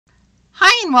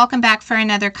Hi and welcome back for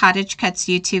another CottageCutz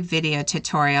YouTube video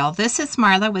tutorial. This is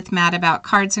Marla with Mad About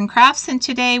Cards and Crafts, and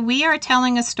today we are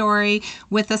telling a story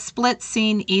with a split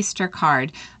scene Easter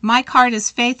card. My card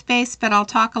is faith-based, but I'll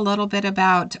talk a little bit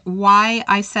about why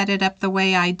I set it up the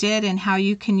way I did and how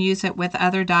you can use it with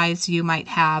other dies you might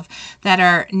have that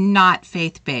are not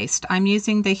faith-based. I'm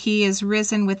using the He is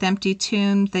Risen with empty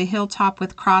tomb, the Hilltop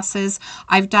with crosses.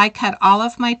 I've die cut all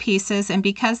of my pieces, and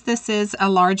because this is a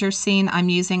larger scene, I'm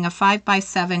using a 5x7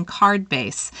 card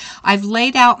base. I've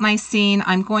laid out my scene.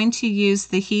 I'm going to use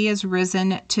the He is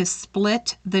Risen to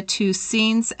split the two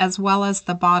scenes as well as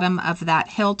the bottom of that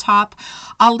hilltop.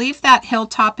 I'll leave that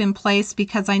hilltop in place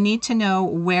because I need to know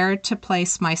where to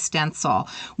place my stencil.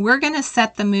 We're going to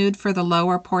set the mood for the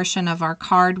lower portion of our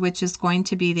card, which is going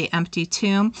to be the empty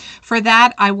tomb. For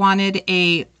that, I wanted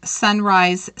a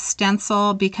sunrise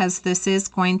stencil because this is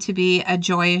going to be a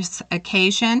joyous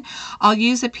occasion. I'll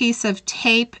use a piece of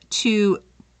tape to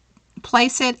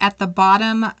place it at the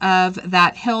bottom of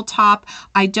that hilltop.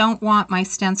 I don't want my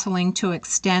stenciling to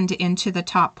extend into the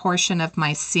top portion of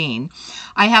my scene.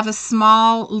 I have a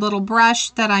small little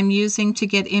brush that I'm using to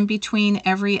get in between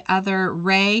every other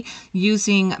ray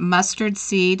using mustard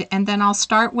seed, and then I'll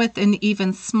start with an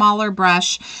even smaller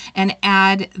brush and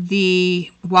add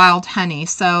the wild honey.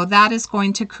 So that is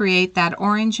going to create that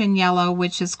orange and yellow,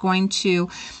 which is going to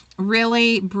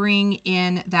really bring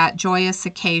in that joyous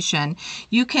occasion.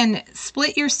 You can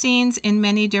split your scenes in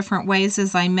many different ways.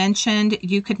 As I mentioned,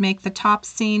 you could make the top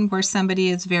scene where somebody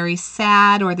is very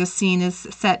sad, or the scene is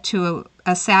set to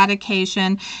a sad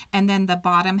occasion, and then the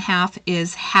bottom half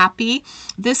is happy.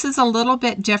 This is a little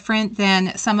bit different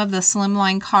than some of the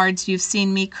slimline cards you've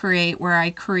seen me create, where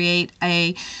I create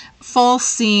a full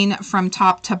scene from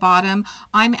top to bottom.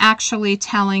 I'm actually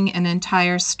telling an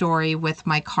entire story with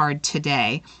my card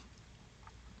today.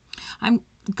 I'm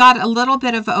got a little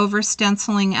bit of over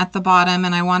stenciling at the bottom,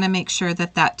 and I want to make sure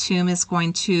that that tomb is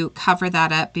going to cover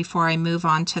that up before I move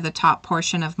on to the top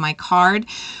portion of my card.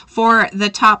 For the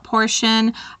top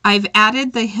portion, I've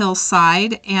added the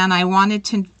hillside, and I wanted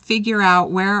to figure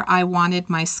out where I wanted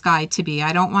my sky to be.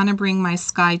 I don't want to bring my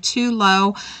sky too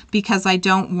low because I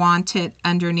don't want it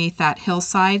underneath that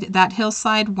hillside. That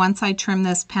hillside, once I trim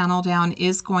this panel down,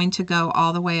 is going to go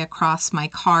all the way across my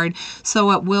card,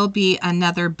 so it will be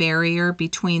another barrier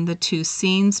between the two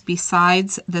scenes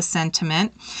besides the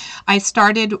sentiment. I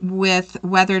started with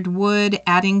weathered wood,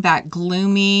 adding that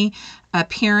gloomy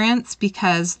appearance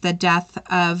because the death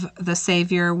of the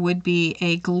Savior would be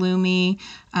a gloomy,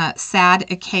 sad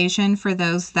occasion for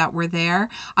those that were there.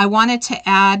 I wanted to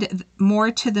add more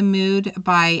to the mood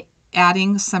by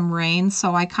adding some rain,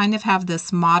 so I kind of have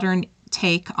this modern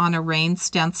take on a rain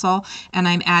stencil, and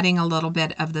I'm adding a little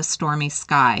bit of the stormy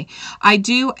sky. I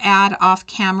do add off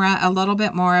camera a little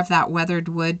bit more of that weathered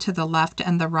wood to the left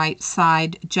and the right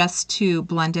side just to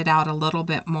blend it out a little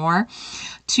bit more.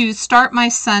 To start my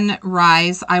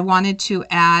sunrise, I wanted to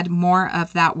add more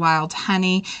of that wild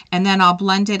honey, and then I'll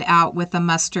blend it out with a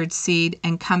mustard seed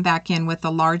and come back in with a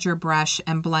larger brush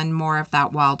and blend more of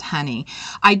that wild honey.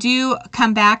 I do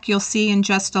come back, you'll see in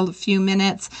just a few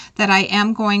minutes, that I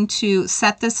am going to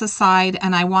set this aside,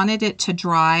 and I wanted it to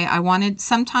dry. I wanted,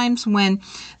 sometimes when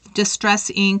distress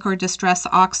ink or distress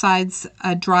oxides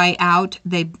dry out,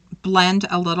 they blend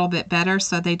a little bit better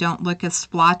so they don't look as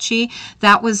splotchy.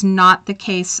 That was not the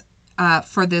case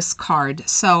for this card,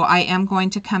 so I am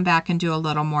going to come back and do a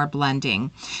little more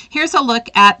blending. Here's a look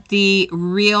at the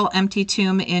real empty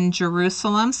tomb in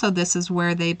Jerusalem. So this is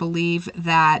where they believe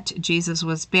that Jesus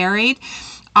was buried.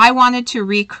 I wanted to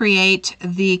recreate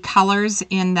the colors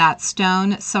in that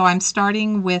stone, so I'm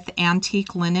starting with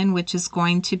antique linen, which is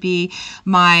going to be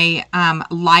my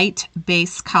light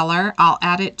base color. I'll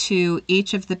add it to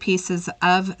each of the pieces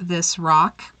of this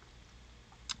rock.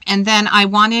 And then I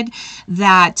wanted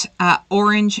that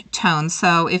orange tone.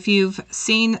 So if you've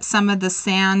seen some of the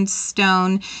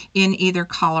sandstone in either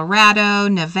Colorado,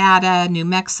 Nevada, New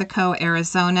Mexico,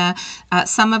 Arizona,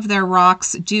 some of their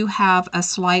rocks do have a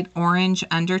slight orange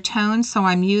undertone. So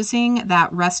I'm using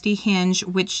that rusty hinge,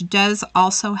 which does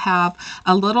also have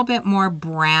a little bit more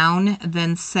brown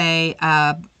than, say,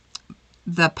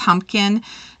 the pumpkin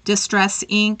distress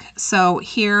ink. So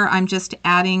here I'm just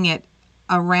adding it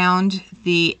around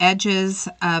the edges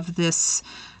of this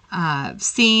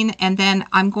scene, and then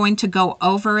I'm going to go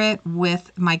over it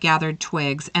with my gathered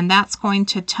twigs, and that's going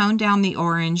to tone down the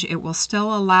orange. It will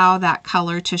still allow that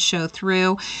color to show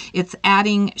through. It's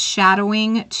adding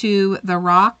shadowing to the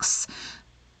rocks.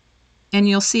 And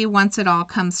you'll see once it all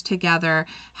comes together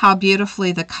how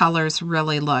beautifully the colors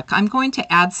really look. I'm going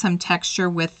to add some texture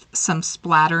with some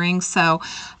splattering. So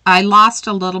I lost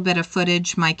a little bit of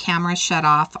footage. My camera shut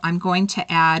off. I'm going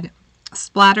to add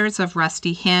splatters of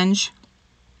Rusty Hinge.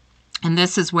 And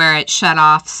this is where it shut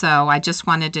off, so I just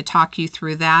wanted to talk you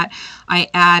through that.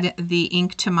 I add the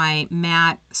ink to my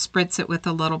mat, spritz it with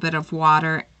a little bit of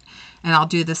water, and I'll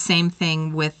do the same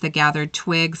thing with the gathered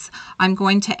twigs. I'm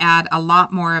going to add a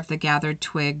lot more of the gathered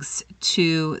twigs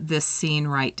to this scene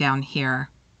right down here.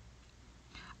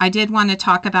 I did want to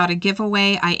talk about a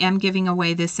giveaway. I am giving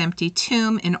away this empty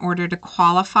tomb. In order to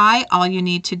qualify, all you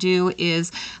need to do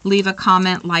is leave a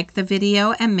comment, like the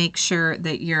video, and make sure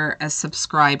that you're a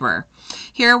subscriber.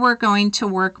 Here we're going to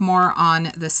work more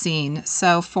on the scene.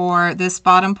 So for this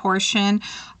bottom portion,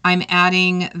 I'm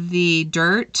adding the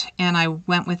dirt, and I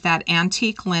went with that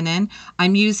antique linen.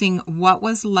 I'm using what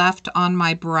was left on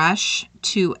my brush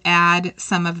to add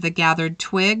some of the gathered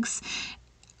twigs.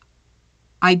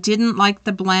 I didn't like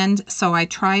the blend, so I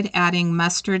tried adding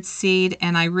mustard seed,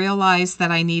 and I realized that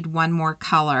I need one more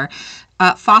color.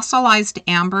 Fossilized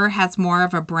amber has more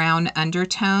of a brown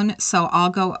undertone, so I'll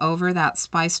go over that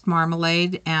spiced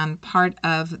marmalade and part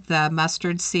of the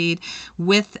mustard seed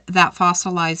with that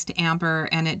fossilized amber,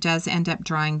 and it does end up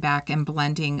drying back and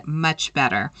blending much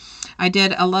better. I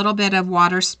did a little bit of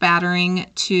water spattering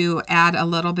to add a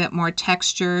little bit more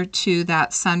texture to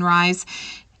that sunrise.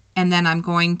 And then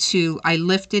I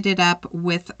lifted it up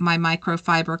with my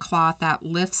microfiber cloth that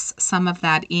lifts some of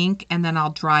that ink, and then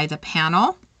I'll dry the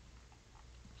panel.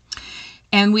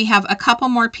 And we have a couple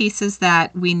more pieces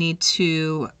that we need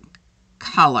to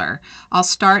color. I'll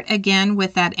start again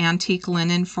with that antique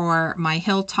linen for my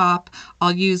hilltop.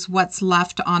 I'll use what's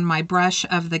left on my brush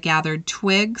of the gathered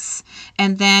twigs.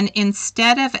 And then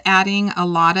instead of adding a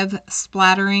lot of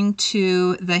splattering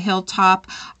to the hilltop,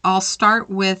 I'll start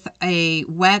with a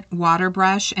wet water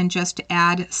brush and just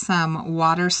add some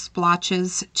water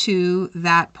splotches to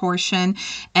that portion.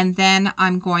 And then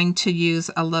I'm going to use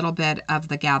a little bit of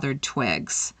the gathered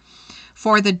twigs.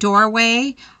 For the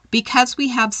doorway, because we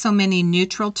have so many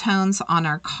neutral tones on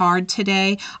our card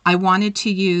today, I wanted to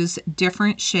use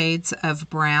different shades of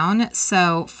brown.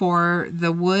 So for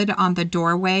the wood on the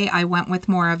doorway, I went with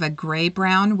more of a gray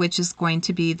brown, which is going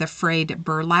to be the frayed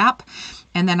burlap.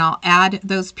 And then I'll add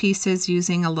those pieces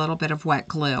using a little bit of wet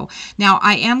glue. Now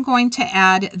I am going to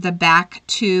add the back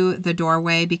to the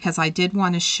doorway because I did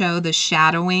want to show the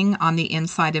shadowing on the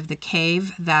inside of the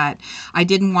cave that I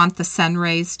didn't want the sun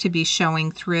rays to be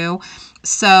showing through.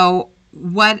 So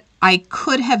what I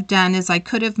could have done is I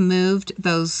could have moved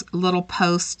those little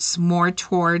posts more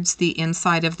towards the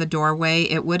inside of the doorway.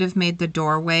 It would have made the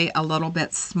doorway a little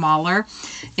bit smaller.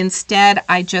 Instead,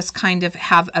 I just kind of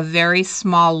have a very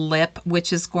small lip,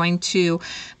 which is going to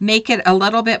make it a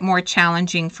little bit more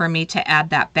challenging for me to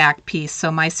add that back piece.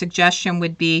 So my suggestion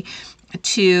would be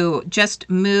to just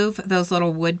move those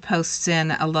little wood posts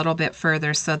in a little bit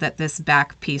further so that this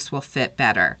back piece will fit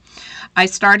better. I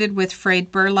started with frayed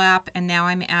burlap, and now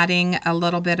I'm adding a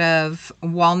little bit of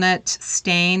walnut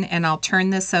stain, and I'll turn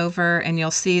this over and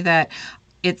you'll see that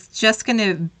it's just going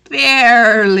to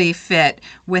barely fit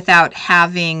without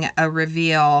having a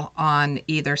reveal on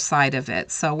either side of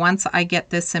it. So once I get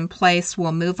this in place,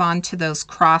 we'll move on to those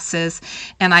crosses.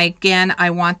 And I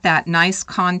want that nice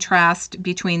contrast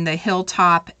between the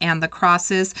hilltop and the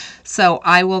crosses. So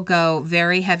I will go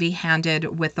very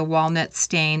heavy-handed with the walnut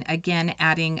stain, again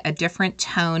adding a different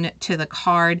tone to the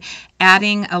card,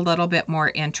 adding a little bit more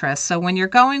interest. So when you're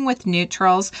going with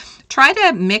neutrals, try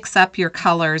to mix up your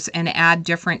colors and add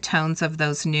different tones of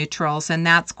those neutrals, and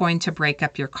that's going to break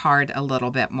up your card a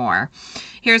little bit more.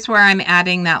 Here's where I'm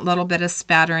adding that little bit of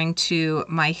spattering to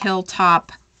my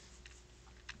hilltop,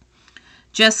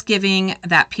 just giving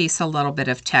that piece a little bit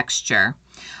of texture.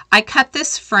 I cut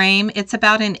this frame. It's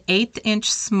about an 1/8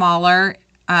 inch smaller.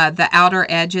 The outer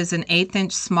edge is an 1/8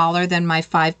 inch smaller than my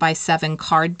 5x7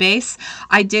 card base.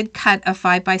 I did cut a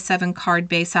 5x7 card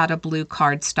base out of blue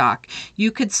cardstock.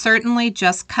 You could certainly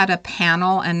just cut a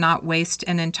panel and not waste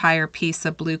an entire piece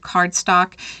of blue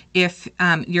cardstock if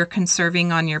you're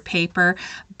conserving on your paper.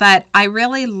 But I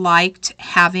really liked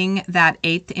having that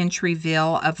 1/8 inch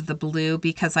reveal of the blue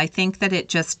because I think that it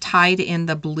just tied in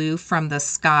the blue from the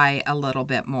sky a little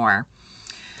bit more.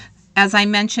 As I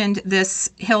mentioned,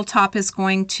 this hilltop is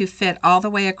going to fit all the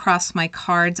way across my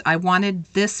cards. I wanted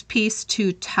this piece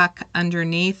to tuck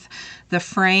underneath the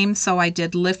frame, so I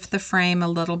did lift the frame a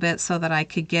little bit so that I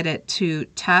could get it to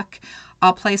tuck.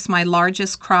 I'll place my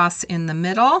largest cross in the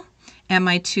middle and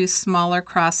my 2 smaller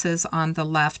crosses on the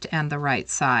left and the right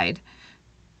side.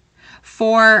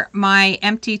 For my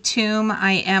empty tomb,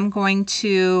 I am going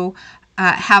to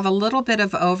have a little bit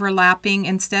of overlapping.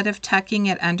 Instead of tucking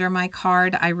it under my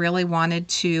card, I really wanted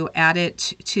to add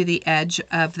it to the edge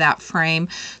of that frame.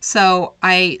 So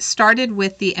I started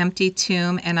with the empty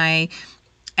tomb and I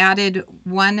added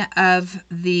one of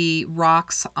the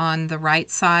rocks on the right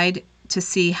side to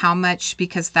see how much,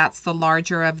 because that's the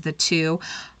larger of the two.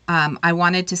 I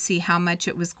wanted to see how much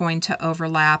it was going to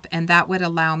overlap, and that would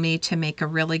allow me to make a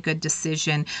really good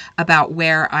decision about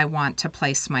where I want to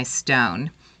place my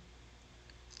stone.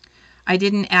 I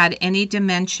didn't add any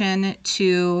dimension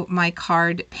to my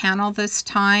card panel this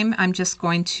time. I'm just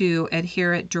going to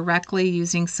adhere it directly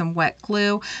using some wet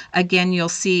glue. Again, you'll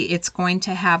see it's going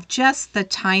to have just the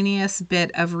tiniest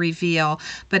bit of reveal,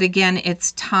 but again,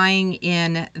 it's tying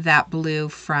in that blue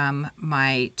from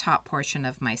my top portion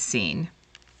of my scene.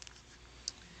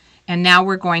 And now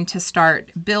we're going to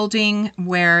start building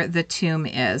where the tomb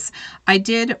is. I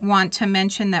did want to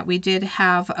mention that we did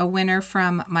have a winner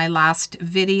from my last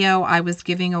video. I was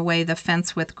giving away the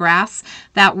fence with grass.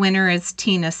 That winner is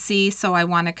Tina C. So I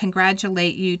want to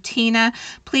congratulate you, Tina.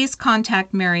 Please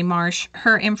contact Mary Marsh.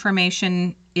 Her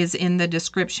information is in the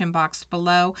description box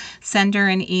below. Send her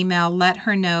an email. Let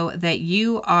her know that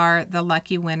you are the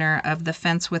lucky winner of the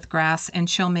fence with grass, and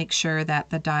she'll make sure that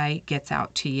the die gets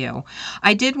out to you.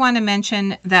 I did want to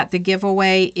mention that the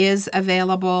giveaway is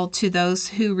available to those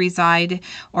who reside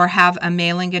or have a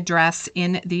mailing address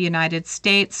in the United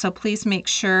States. So please make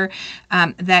sure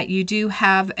that you do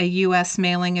have a U.S.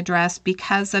 mailing address.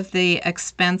 Because of the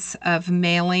expense of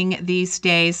mailing these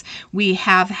days, we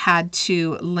have had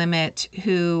to limit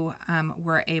who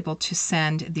we're able to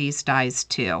send these dies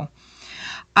to.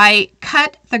 I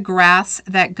cut the grass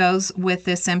that goes with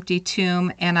this empty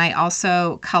tomb, and I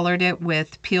also colored it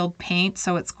with peeled paint,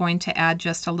 so it's going to add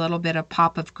just a little bit of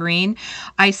pop of green.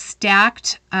 I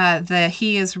stacked the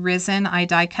He Is Risen. I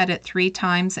die cut it 3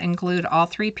 times and glued all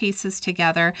 3 pieces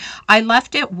together. I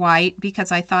left it white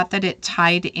because I thought that it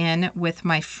tied in with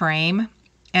my frame,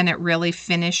 and it really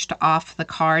finished off the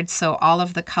card, so all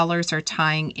of the colors are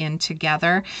tying in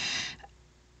together.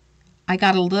 I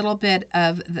got a little bit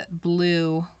of the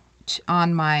blue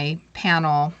on my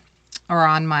panel or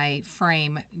on my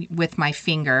frame with my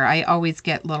finger. I always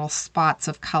get little spots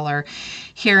of color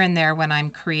here and there when I'm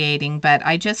creating, but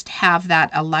I just have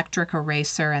that electric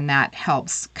eraser and that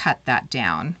helps cut that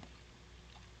down.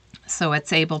 So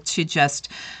it's able to just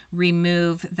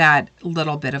remove that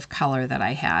little bit of color that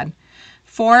I had.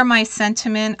 For my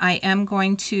sentiment, I am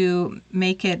going to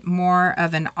make it more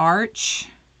of an arch.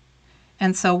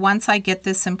 And so once I get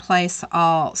this in place,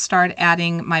 I'll start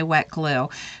adding my wet glue.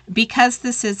 Because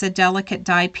this is a delicate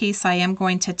die piece, I am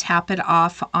going to tap it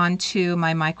off onto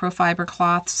my microfiber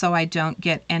cloth so I don't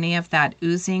get any of that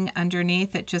oozing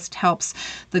underneath. It just helps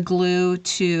the glue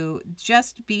to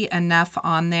just be enough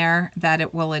on there that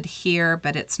it will adhere,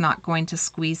 but it's not going to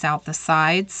squeeze out the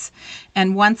sides.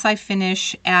 And once I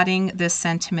finish adding this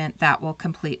sentiment, that will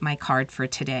complete my card for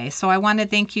today. So I want to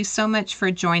thank you so much for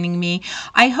joining me.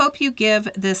 I hope you give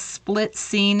this split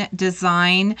scene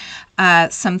design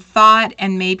some thought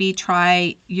and maybe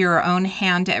try your own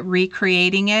hand at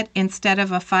recreating it. Instead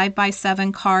of a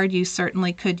 5x7 card, you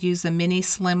certainly could use a mini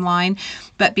slimline,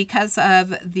 but because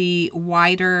of the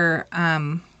wider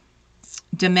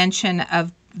dimension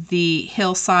of the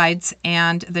hillsides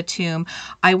and the tomb,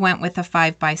 I went with a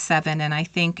 5x7, and I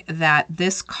think that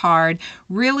this card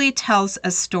really tells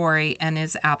a story and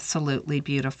is absolutely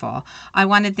beautiful. I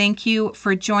want to thank you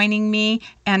for joining me,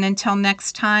 and until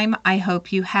next time, I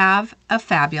hope you have a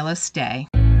fabulous day.